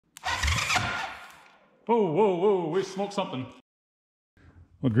Whoa, whoa, whoa, we smoked something.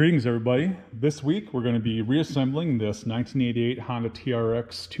 Well, greetings everybody. This week we're going to be reassembling this 1988 Honda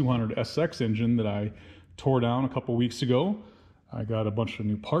TRX 200SX engine that I tore down a couple weeks ago. I got a bunch of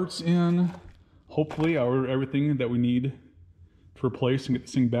new parts in. Hopefully I ordered everything that we need to replace and get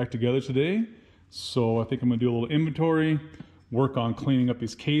this thing back together today. So I think I'm going to do a little inventory, work on cleaning up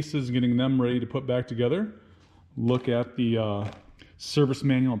these cases and getting them ready to put back together. Look at the service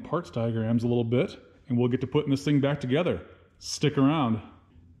manual and parts diagrams a little bit, and we'll get to putting this thing back together. Stick around.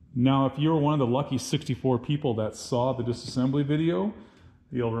 Now, if you're one of the lucky 64 people that saw the disassembly video,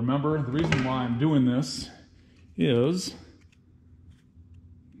 you'll remember the reason why I'm doing this is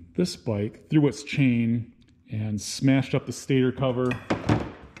this bike threw its chain and smashed up the stator cover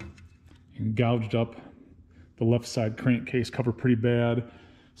and gouged up the left side crankcase cover pretty bad.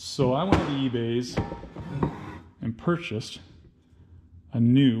 So I went to the eBays and purchased a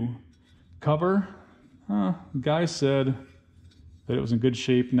new cover. The guy said that it was in good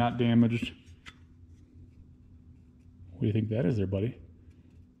shape, not damaged. What do you think that is there, buddy?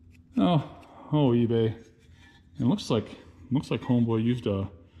 Oh, eBay. It looks like homeboy used a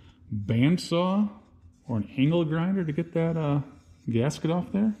bandsaw or an angle grinder to get that gasket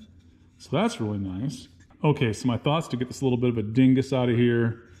off there. So that's really nice. Okay, so my thoughts to get this little bit of a dingus out of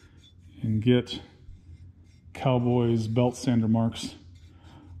here and get Cowboy's belt sander marks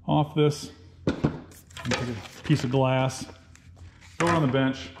off this. Take a piece of glass, throw it on the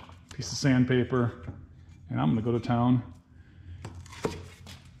bench, piece of sandpaper, and I'm gonna go to town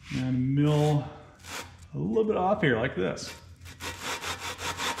and mill a little bit off here like this.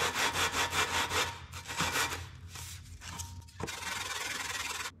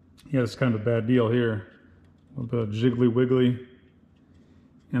 Yeah, it's kind of a bad deal here. A little bit of jiggly wiggly.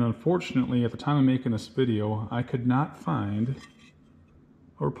 And unfortunately, at the time of making this video, I could not find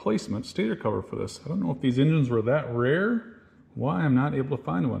a replacement stator cover for this. I don't know if these engines were that rare, why I'm not able to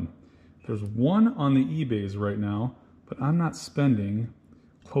find one. There's one on the eBays right now, but I'm not spending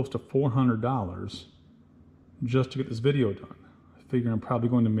close to $400 just to get this video done. I figure I'm probably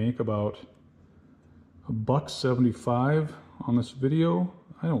going to make about $1.75 on this video.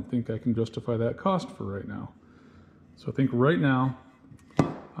 I don't think I can justify that cost for right now. So I think right now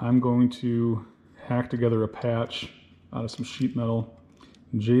I'm going to hack together a patch out of some sheet metal,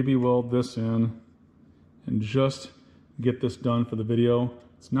 JBweld this in, and just get this done for the video.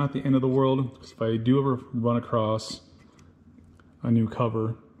 It's not the end of the world, because if I do ever run across a new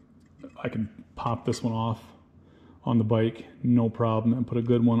cover, I can pop this one off on the bike, no problem, and put a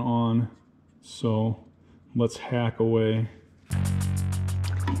good one on. So let's hack away.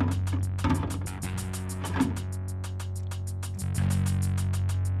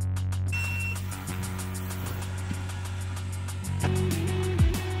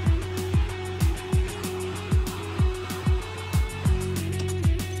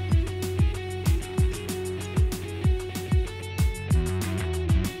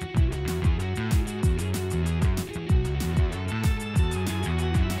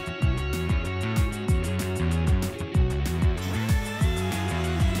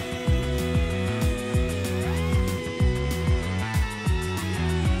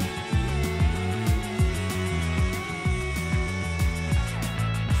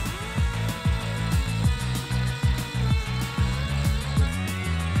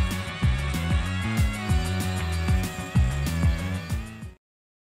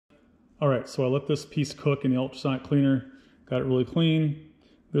 All right, so I let this piece cook in the ultrasonic cleaner, got it really clean.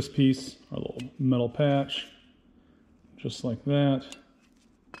 This piece, our little metal patch, just like that.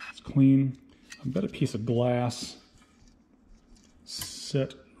 It's clean. I've got a piece of glass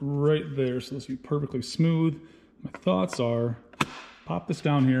set right there, so this will be perfectly smooth. My thoughts are, pop this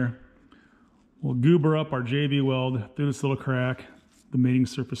down here. We'll goober up our JBweld through this little crack, the mating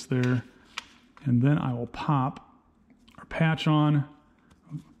surface there, and then I will pop our patch on,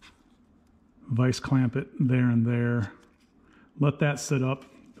 vice clamp it there and there, let that sit up,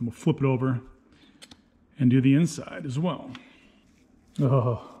 then we'll flip it over and do the inside as well.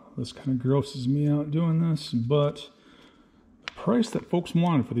 Oh, this kind of grosses me out doing this, but the price that folks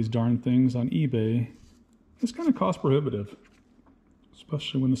wanted for these darn things on eBay is kind of cost prohibitive,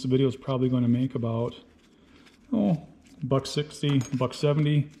 especially when this video is probably going to make about, $1.60,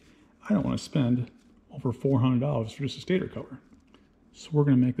 $1.70. I don't want to spend over $400 for just a stator cover. So we're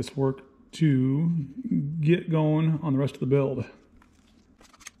going to make this work to get going on the rest of the build.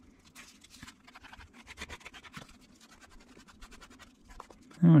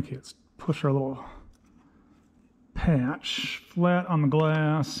 Okay, let's push our little patch flat on the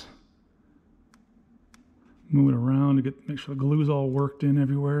glass. Move it around to make sure the glue's all worked in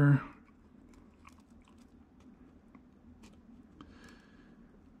everywhere.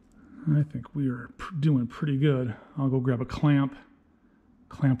 I think we are doing pretty good. I'll go grab a clamp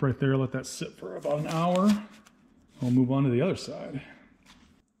right there, let that sit for about an hour. I'll move on to the other side.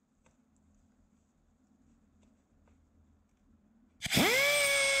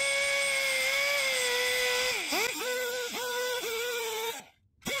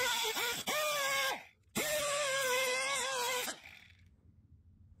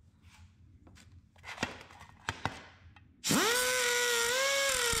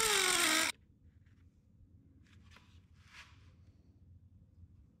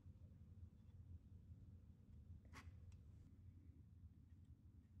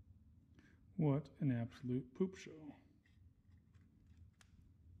 What an absolute poop show.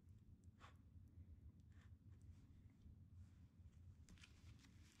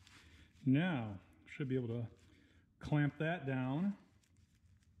 Now, should be able to clamp that down.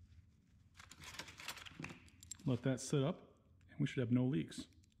 Let that sit up, and we should have no leaks.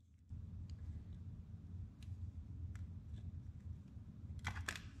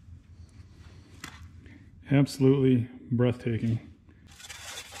 Absolutely breathtaking.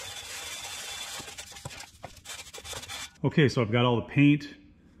 Okay, so I've got all the paint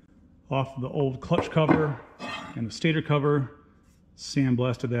off the old clutch cover and the stator cover.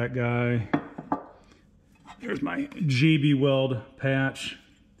 Sandblasted that guy. There's my JBweld patch.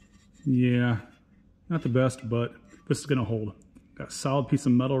 Yeah, not the best, but this is gonna hold. Got a solid piece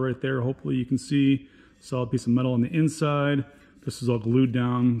of metal right there. Hopefully you can see. Solid piece of metal on the inside. This is all glued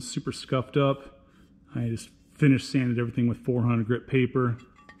down, super scuffed up. I just finished sanded everything with 400 grit paper.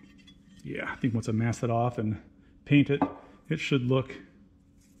 Yeah, I think once I mask that off and paint it, it should look,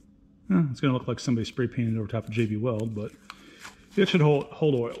 it's gonna look like somebody spray painted over top of JBweld, but it should hold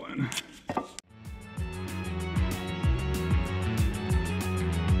oil in.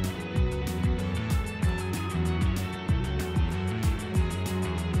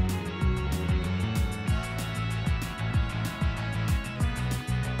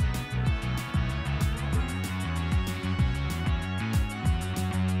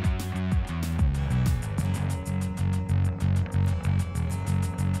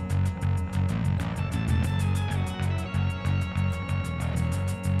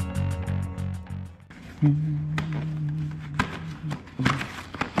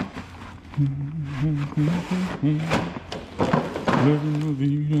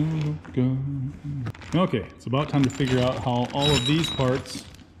 Okay, it's about time to figure out how all of these parts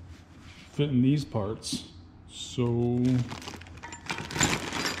fit in these parts. So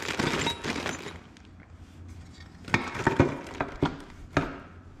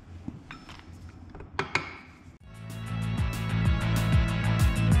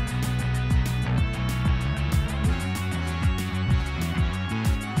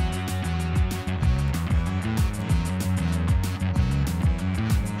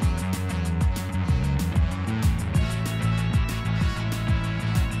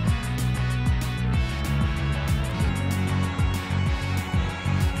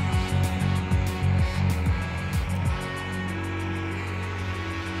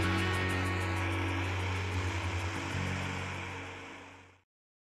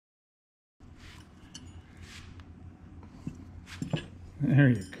there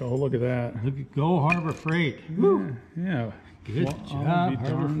you go. Look at that. Look at go Harbor Freight. Woo. Yeah. Good job,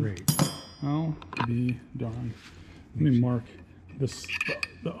 Harbor Freight. I'll be darned. Let me mark this,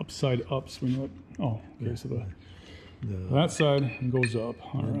 the upside up so we know it. Oh, okay, so that side goes up.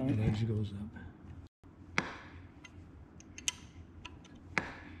 All right. The edge goes up.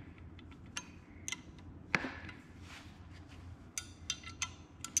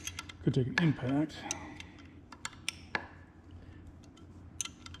 Could take an impact.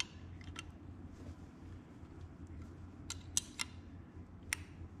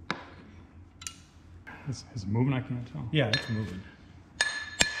 Is it moving? I can't tell. Yeah, it's moving.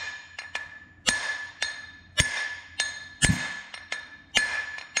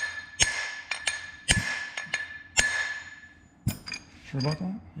 Sure about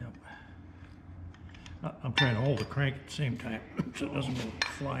that? Yep. I'm trying to hold the crank at the same time so it doesn't go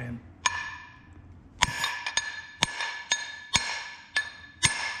flying.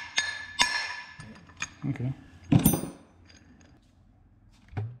 Okay.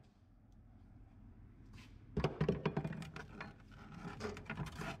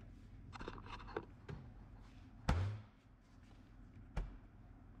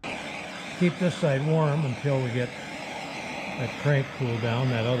 Keep this side warm until we get that crank cooled down.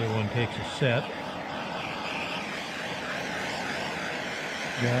 That other one takes a set.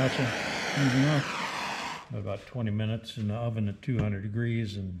 Gotcha. Easy enough. About 20 minutes in the oven at 200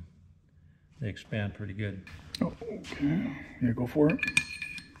 degrees and they expand pretty good. Oh, okay. Yeah, go for it.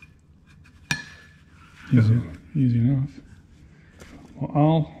 Easy enough. Well,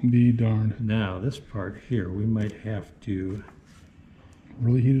 I'll be darned. Now this part here, we might have to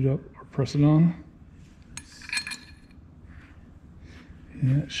really heat it up or press it on.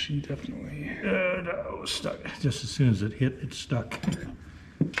 Yeah, she definitely. No, it was stuck. Just as soon as it hit, it stuck.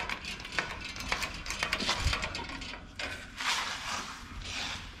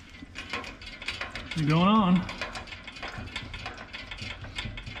 What's going on?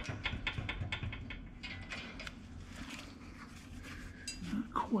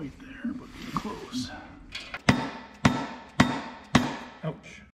 Not quite there, but close.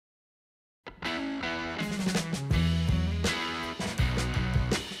 Ouch.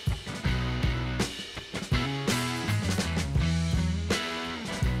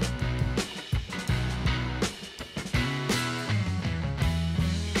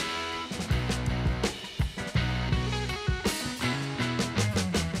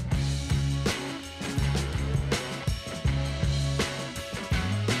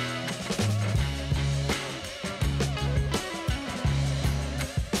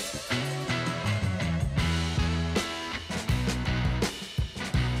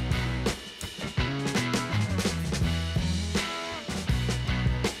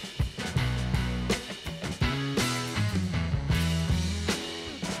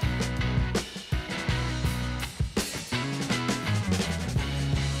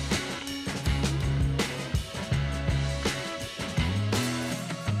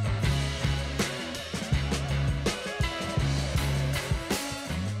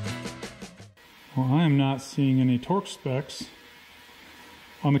 Well, I am not seeing any torque specs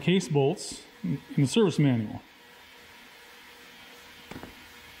on the case bolts in the service manual.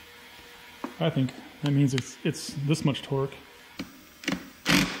 I think that means it's this much torque.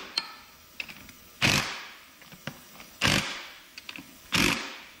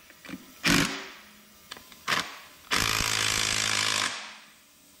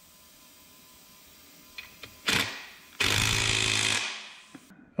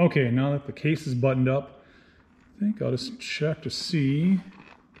 Okay, now that the case is buttoned up, I think I'll just check to see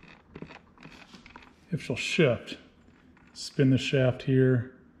if she'll shift. Spin the shaft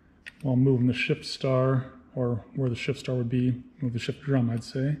here while moving the shift star, or where the shift star would be, move the shift drum, I'd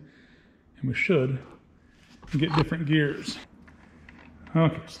say. And we should get different gears.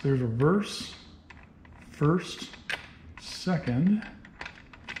 Okay, so there's reverse, first, second,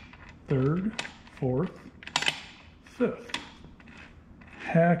 third, fourth, fifth.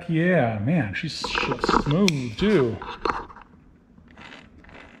 Heck yeah, man, she's smooth too.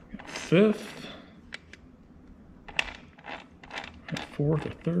 Fifth, fourth or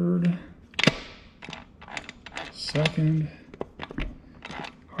third, second.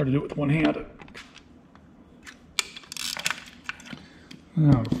 Hard to do it with one hand.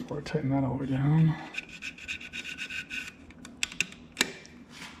 Now, before I tighten that all the way down.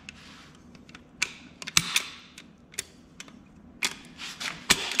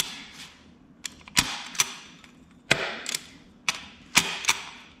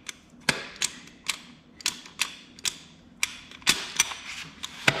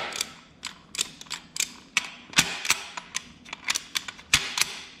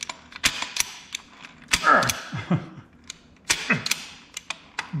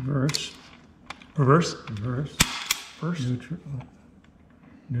 Reverse. Reverse. Reverse. First. Neutral.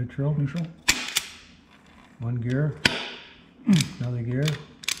 Neutral. Neutral. One gear. Another gear.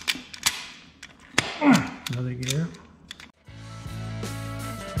 Another gear.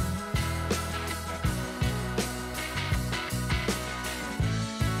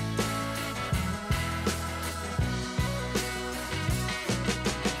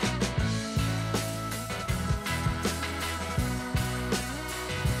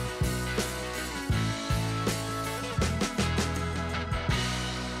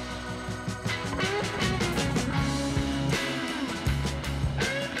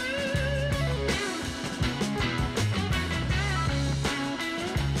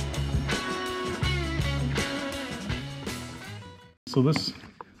 So this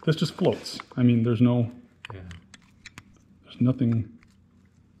just floats. I mean, there's nothing.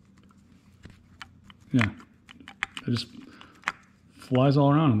 Yeah, it just flies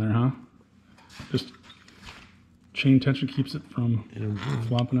all around in there, huh? Just chain tension keeps it from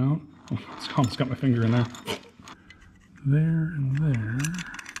flopping out. Oh, it's almost got my finger in there. There and there.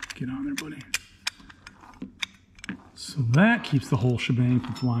 Get on there, buddy. So that keeps the whole shebang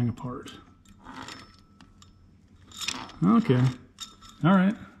from flying apart. Okay. All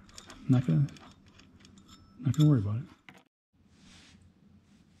right. Not gonna worry about it.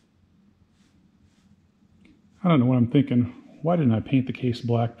 I don't know what I'm thinking. Why didn't I paint the case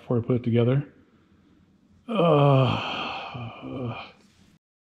black before I put it together? Well,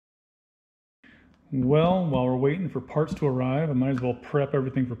 while we're waiting for parts to arrive, I might as well prep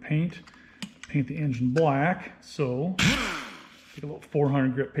everything for paint. Paint the engine black, so take a little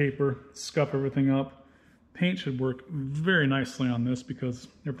 400 grit paper, scuff everything up. Paint should work very nicely on this because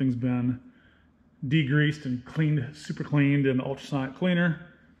everything's been degreased and cleaned, super cleaned in ultrasonic cleaner.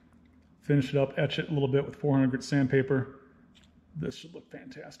 Finish it up, etch it a little bit with 400 grit sandpaper. This should look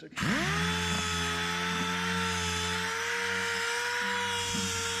fantastic.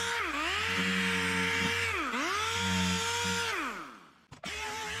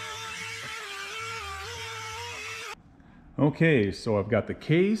 Okay, so I've got the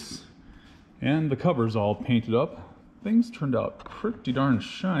case and the covers all painted up. Things turned out pretty darn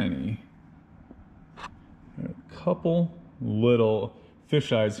shiny. A couple little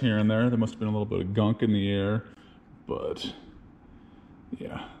fish eyes here and there. There must have been a little bit of gunk in the air, but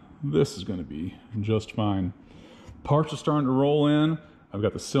yeah, this is going to be just fine. Parts are starting to roll in. I've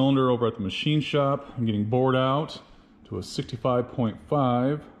got the cylinder over at the machine shop. I'm getting bored out to a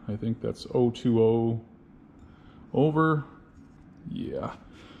 65.5. I think that's 020 over. Yeah.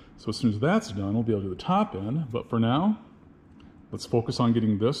 So as soon as that's done, we'll be able to do the top end. But for now, let's focus on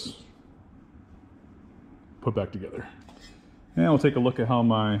getting this put back together. And we'll take a look at how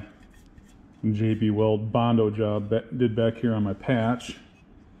my JBweld Bondo job did back here on my patch.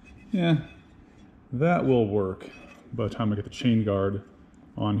 Yeah, that will work. By the time I get the chain guard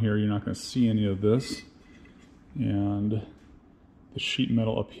on here, you're not going to see any of this. And the sheet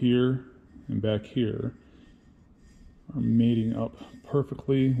metal up here and back here are mating up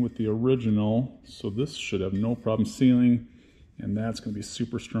perfectly with the original. So this should have no problem sealing, and that's going to be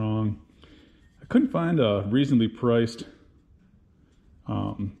super strong. I couldn't find a reasonably priced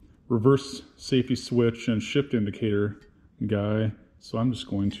reverse safety switch and shift indicator guy, so I'm just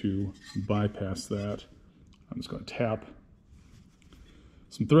going to bypass that. I'm just going to tap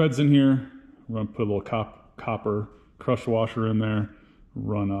some threads in here. We're going to put a little copper crush washer in there,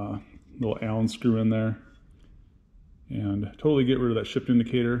 run a little Allen screw in there, and totally get rid of that shift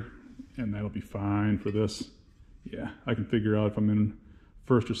indicator, and that'll be fine for this. Yeah, I can figure out if I'm in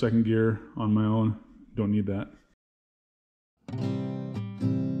first or second gear on my own. Don't need that.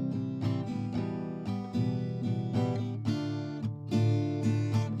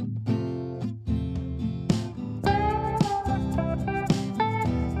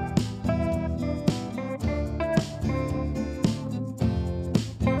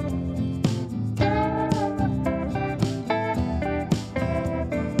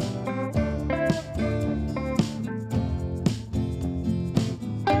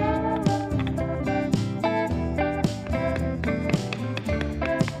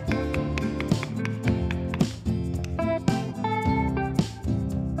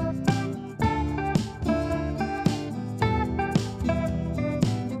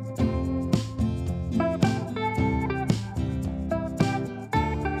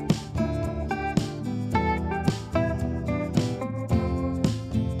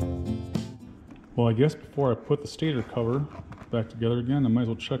 Well, I guess before I put the stator cover back together again, I might as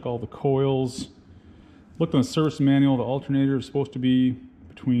well check all the coils. Looked on the service manual, the alternator is supposed to be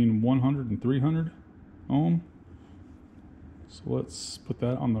between 100 and 300 ohm. So let's put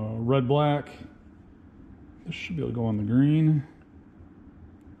that on the red-black. This should be able to go on the green.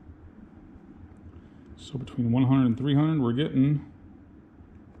 So between 100 and 300, we're getting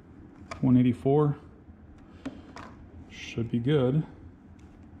 184. Should be good.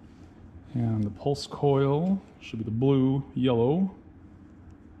 And the pulse coil should be the blue, yellow.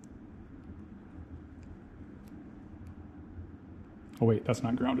 Oh wait, that's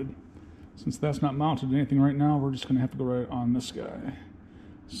not grounded. Since that's not mounted to anything right now, we're just gonna have to go right on this guy.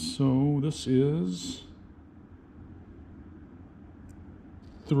 So this is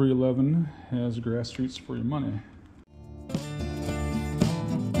 311, has grass streets for your money.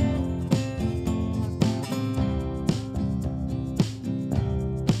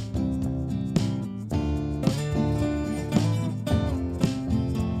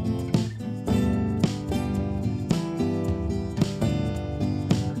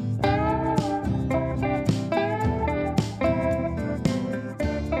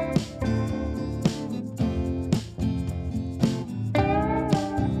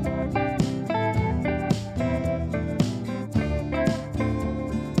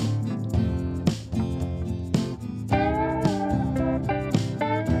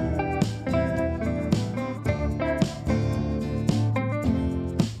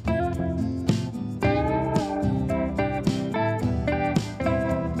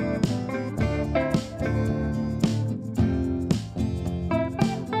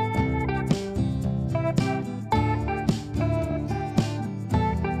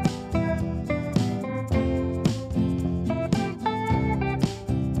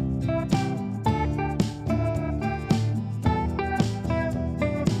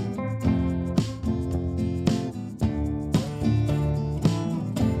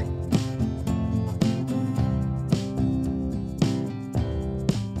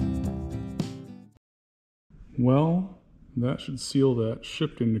 well, that should seal that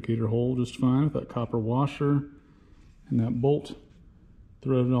shift indicator hole just fine with that copper washer and that bolt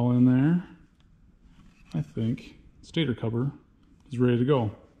threaded all in there. I think stator cover is ready to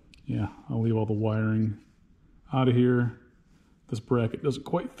go. Yeah, I'll leave all the wiring out of here. This bracket doesn't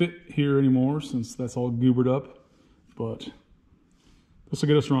quite fit here anymore since that's all goobered up, but this will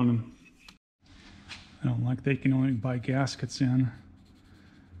get us running. I don't like they can only buy gaskets in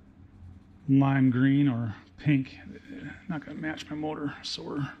lime green or pink. Not going to match my motor, so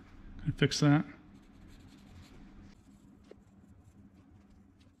we're going to fix that.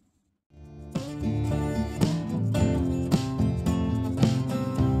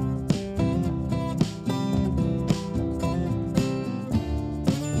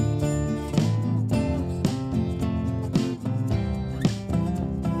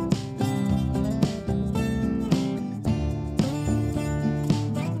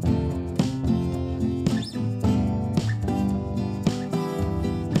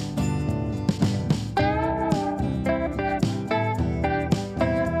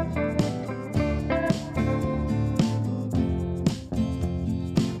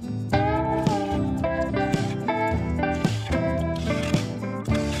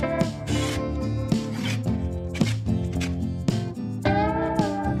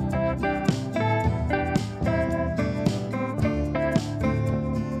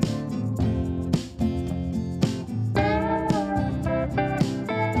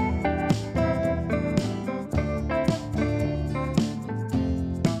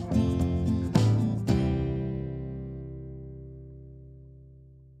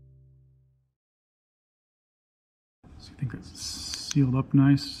 So I think it's sealed up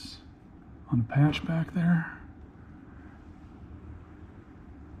nice on the patch back there.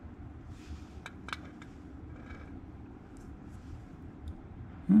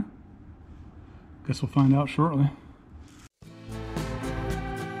 Yeah. Guess we'll find out shortly.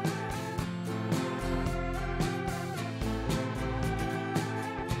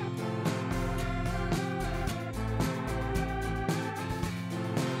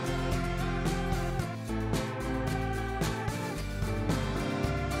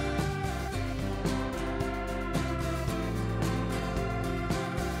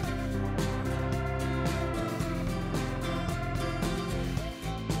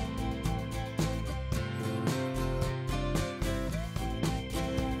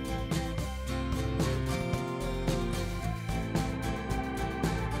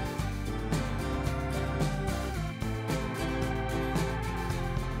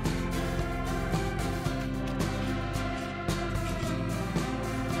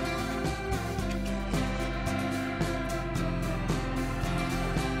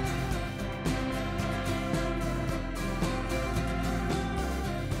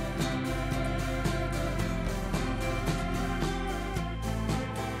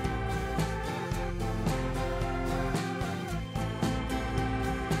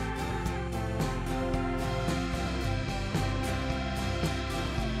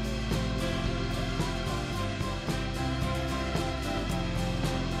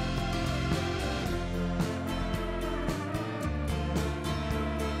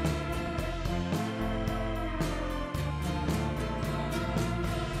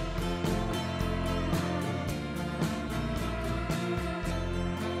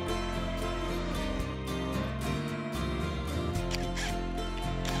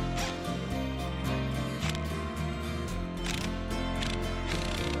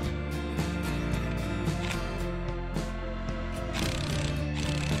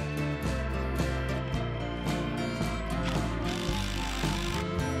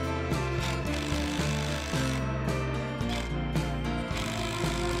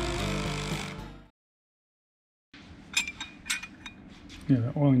 Yeah,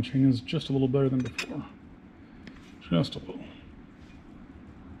 that oiling chain is just a little better than before. Just a little.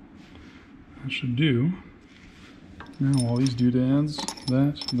 That should do. Now all these doodads,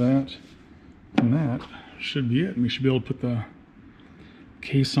 that, and that should be it. And we should be able to put the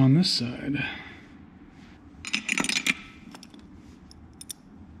case on this side.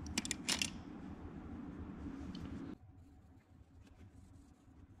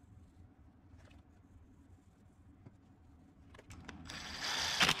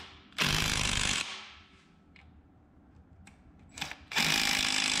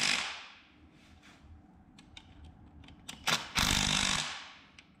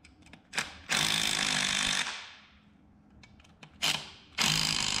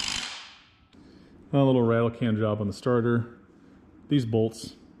 A little rattle can job on the starter. These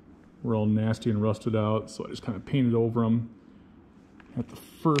bolts were all nasty and rusted out, so I just kind of painted over them. at the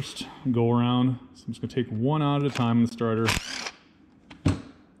first go around. So I'm just gonna take one out at a time in the starter.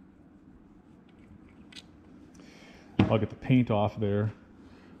 I'll get the paint off there,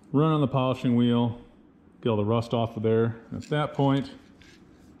 run on the polishing wheel, get all the rust off of there. And at that point,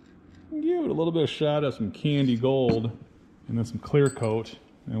 give it a little bit of shot of some candy gold and then some clear coat,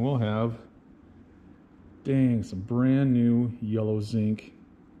 and we'll have, dang, some brand new yellow zinc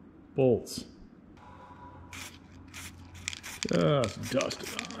bolts. Just dust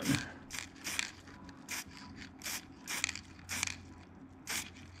it on.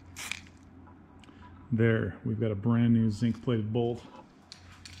 There, we've got a brand new zinc plated bolt.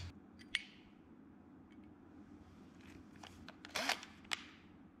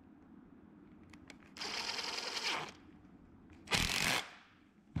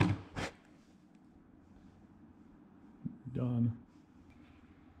 Done.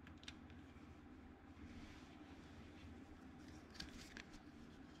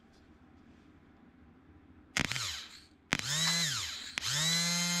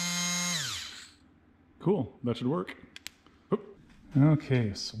 Cool, that should work. Oop.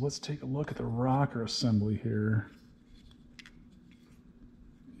 Okay, so let's take a look at the rocker assembly here.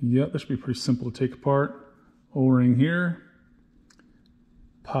 Yep, this should be pretty simple to take apart. O-ring here.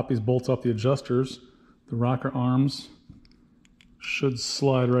 Pop these bolts off the adjusters. The rocker arms should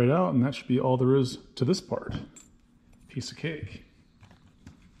slide right out, and that should be all there is to this part. Piece of cake.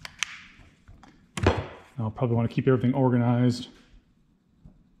 Now, I'll probably want to keep everything organized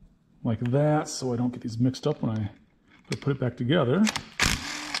like that, so I don't get these mixed up when I put it back together.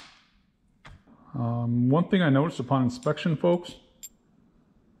 One thing I noticed upon inspection, folks,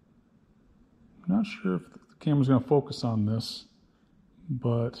 I'm not sure if the camera's going to focus on this,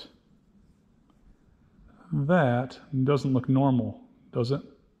 but that doesn't look normal, does it?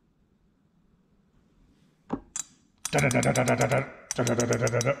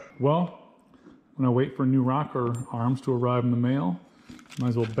 Well, when I wait for new rocker arms to arrive in the mail, might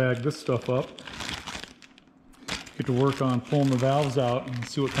as well bag this stuff up. Get to work on pulling the valves out and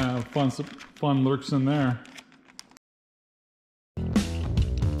see what kind of fun lurks in there.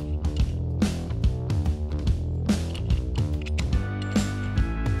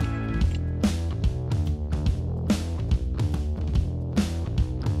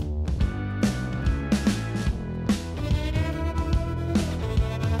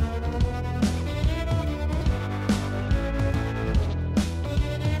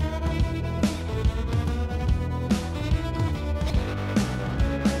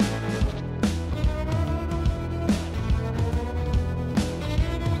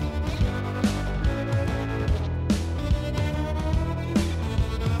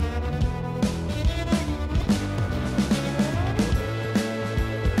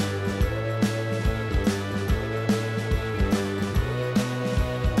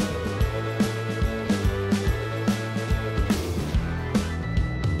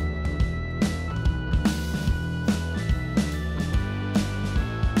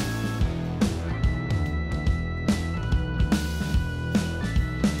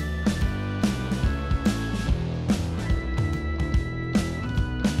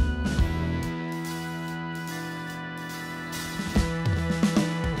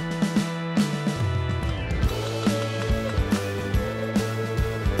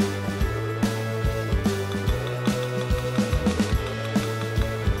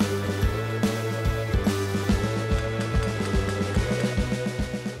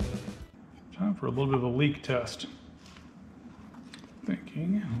 For a little bit of a leak test.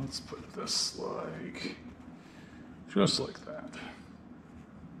 Thinking, let's put this like, just like that.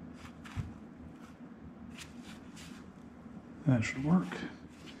 That should work.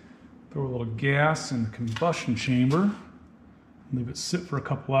 Throw a little gas in the combustion chamber. Leave it sit for a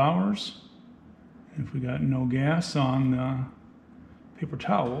couple hours. If we got no gas on paper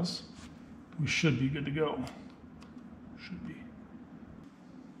towels, we should be good to go. Should be.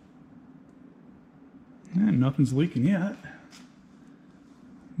 And nothing's leaking yet.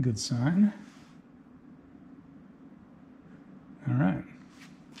 Good sign. All right.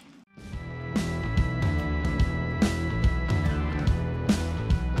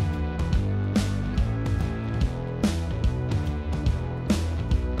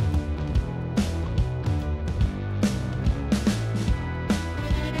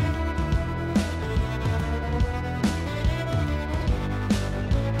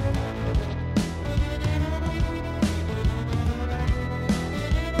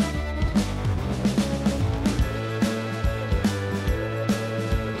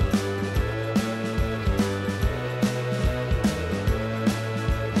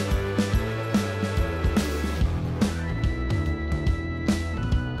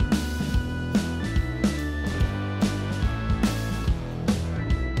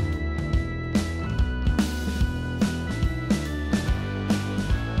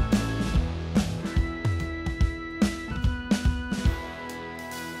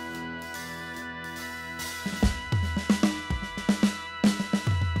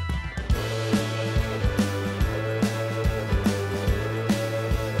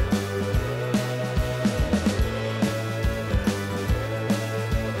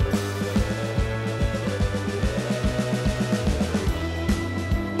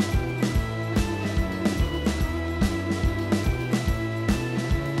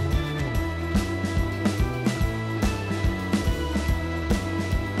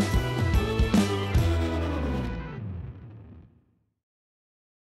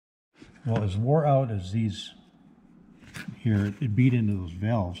 Well, as wore out as these here, it beat into those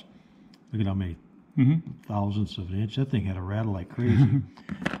valves. Look at how many thousandths of an inch. That thing had a rattle like crazy.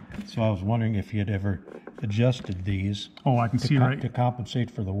 So I was wondering if you had ever adjusted these. Oh, I can see right. To compensate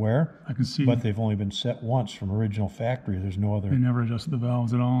for the wear. I can see. But they've only been set once from original factory. There's no other. They never adjusted the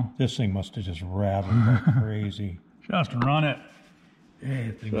valves at all. This thing must have just rattled like crazy. Just run it.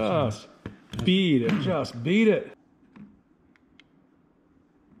 Yeah, just beat it. Just beat it.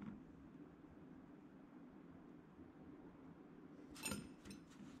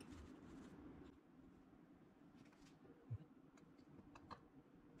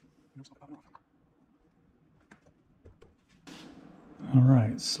 All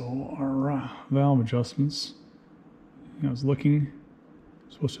right, so our valve adjustments. I was looking.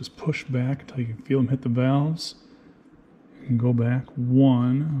 Supposed to just push back until you can feel them hit the valves. You can go back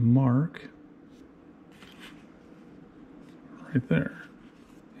one mark right there,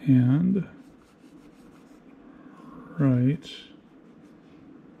 and right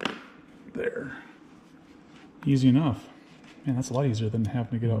there. Easy enough. Man, that's a lot easier than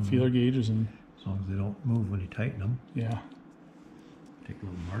having to get out feeler gauges and. As long as they don't move when you tighten them. Yeah. Take a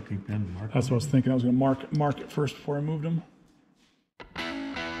little marking pen. That's what I was thinking. I was going to mark it first before I moved them.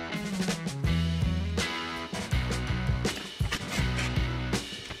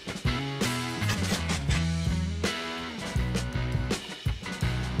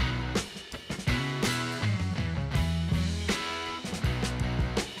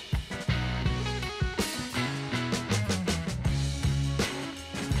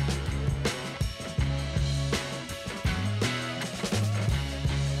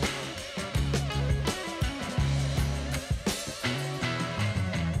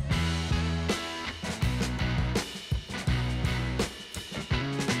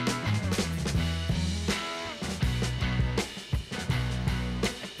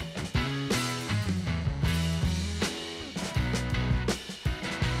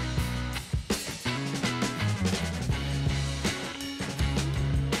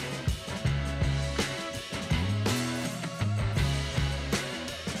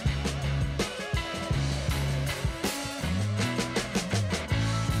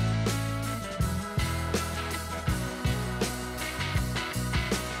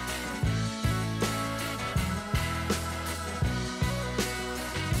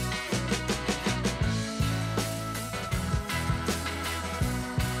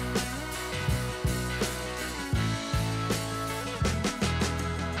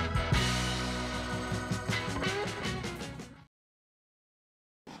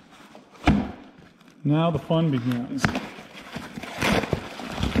 Now the fun begins.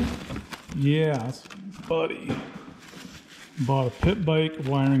 Yes, buddy. Bought a pit bike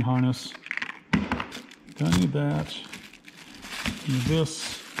wiring harness. Gonna need that. Need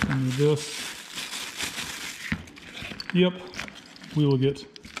this. Need this. Yep. We will get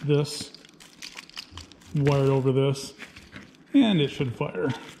this wired over this, and it should fire.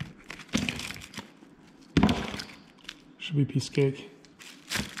 Should be a piece of cake.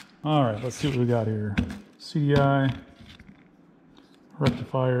 All right, let's see what we got here. CDI,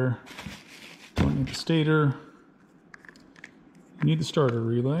 rectifier, don't need the stator, need the starter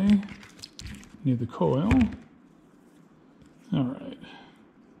relay, need the coil. All right.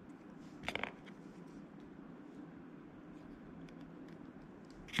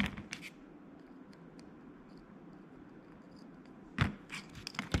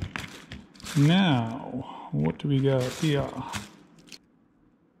 Now, what do we got here?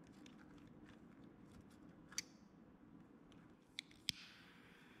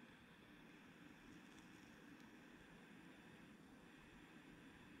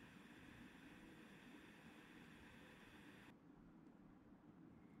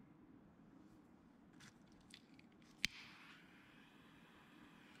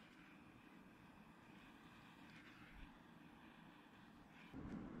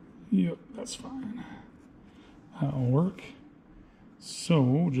 Yep, that's fine. That'll work.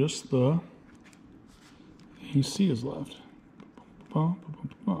 So, just the AC is left.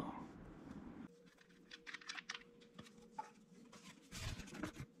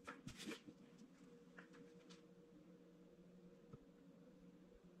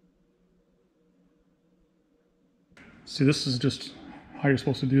 See, this is just how you're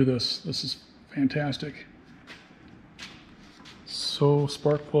supposed to do this. This is fantastic. So,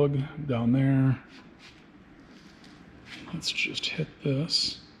 spark plug down there. Let's just hit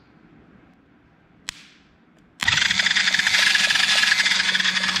this.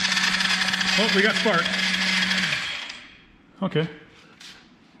 Oh, we got spark. Okay.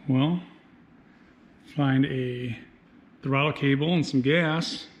 Well, find a throttle cable and some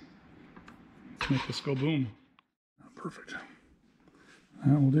gas. Let's make this go boom. Perfect.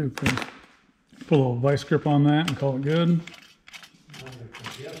 That will do. Okay. Put a little vice grip on that and call it good.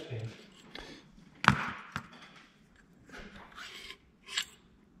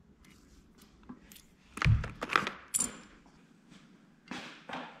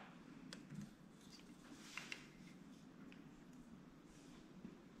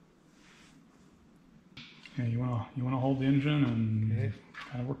 Yeah, you wanna hold the engine and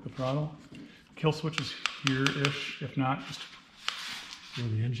kind of work the throttle. Kill switch is here-ish. If not, just throw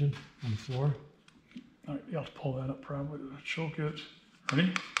the engine on the floor. All right, I'll pull that up probably to choke it.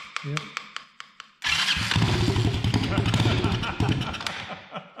 Ready? Yep.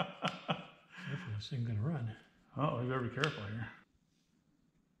 Careful, this thing's gonna run. Oh, you better be careful here.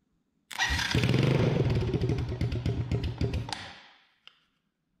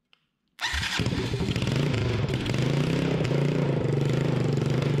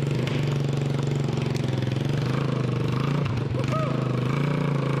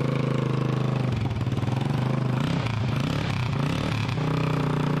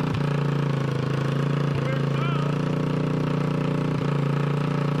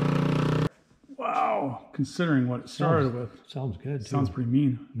 Considering what it started with. Sounds good, too. Sounds pretty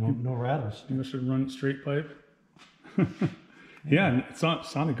mean. No rattles. Maybe I should run straight pipe. Yeah, it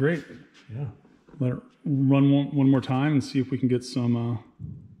sounded great. Yeah. Let it run one more time and see if we can get some...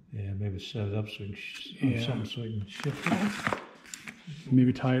 yeah, maybe set it up so we can something so we can shift it.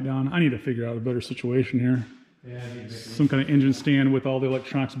 Maybe tie it down. I need to figure out a better situation here. Yeah, some kind of engine stand with all the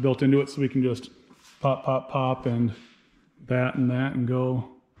electronics built into it so we can just pop, pop, pop, and that and go.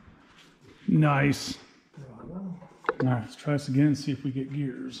 Nice. All right, let's try this again and see if we get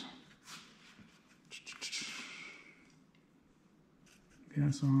gears.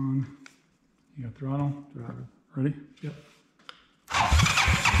 Gas on. You got throttle? Throttle. Ready? Yep.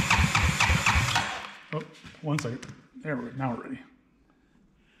 Oh, 1 second. There we go. Now we're ready.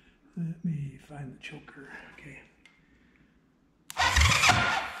 Let me find the choker. Okay.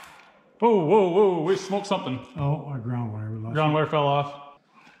 Whoa, whoa, whoa. We smoked something. Oh, our ground wire. We lost ground wire fell off.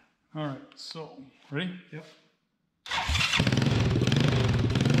 All right, so, ready? Yep.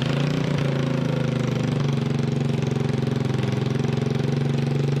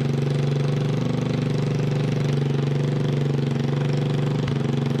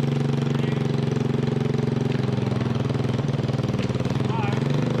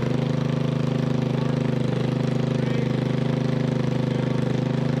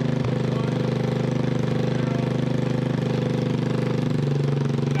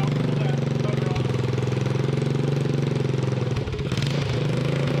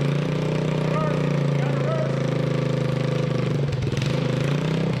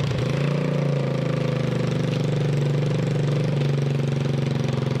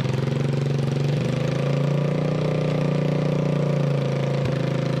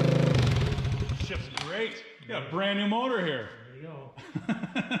 Got a brand new motor here. There you go.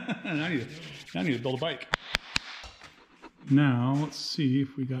 And I need to build a bike. Now let's see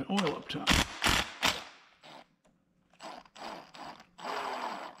if we got oil up top.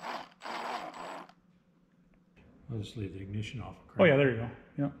 I'll just leave the ignition off. Oh yeah, there you go.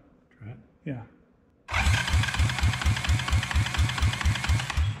 Yep. Try it. Yeah.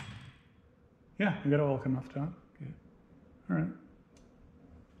 Yeah, we got oil coming off the top. Okay. All right.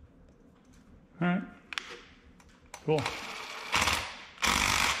 All right. Cool.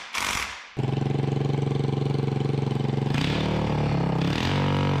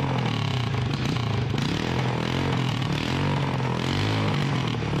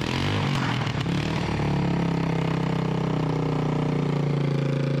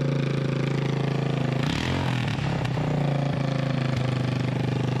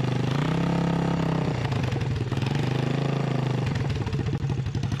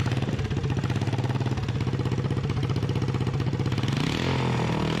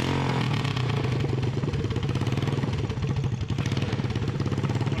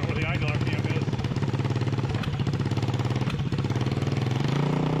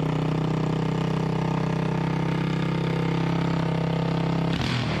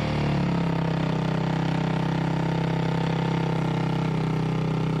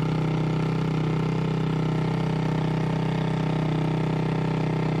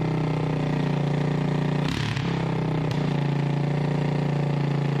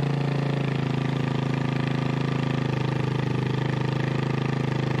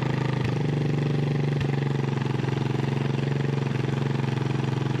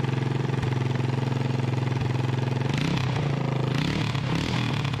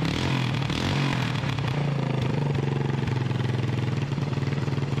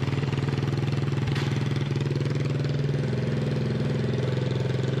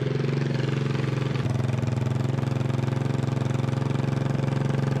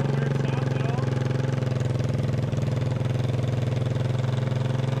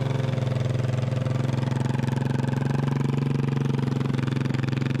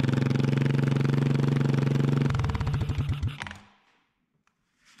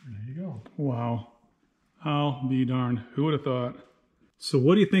 Wow. I'll be darned. Who would have thought? So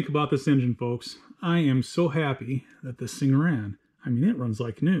what do you think about this engine, folks? I am so happy that this thing ran. I mean, it runs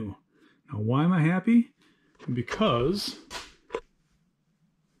like new. Now, why am I happy? Because,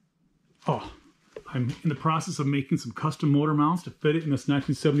 I'm in the process of making some custom motor mounts to fit it in this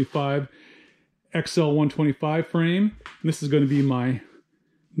 1975 XL125 frame. And this is going to be my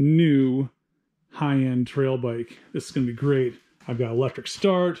new high-end trail bike. This is going to be great. I've got electric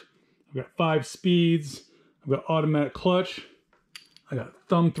start. I've got 5 speeds. I've got automatic clutch. I got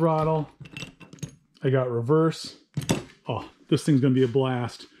thumb throttle. I got reverse. Oh, this thing's going to be a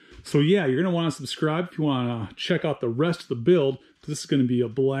blast. So yeah, you're going to want to subscribe if you want to check out the rest of the build. This is going to be a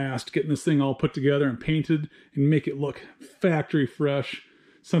blast getting this thing all put together and painted and make it look factory fresh.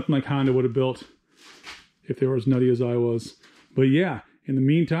 Something like Honda would have built if they were as nutty as I was. But yeah, in the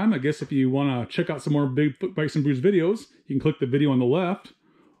meantime, I guess if you want to check out some more Big Bikes and Brews videos, you can click the video on the left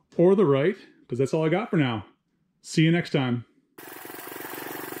or the right, because that's all I got for now. See you next time.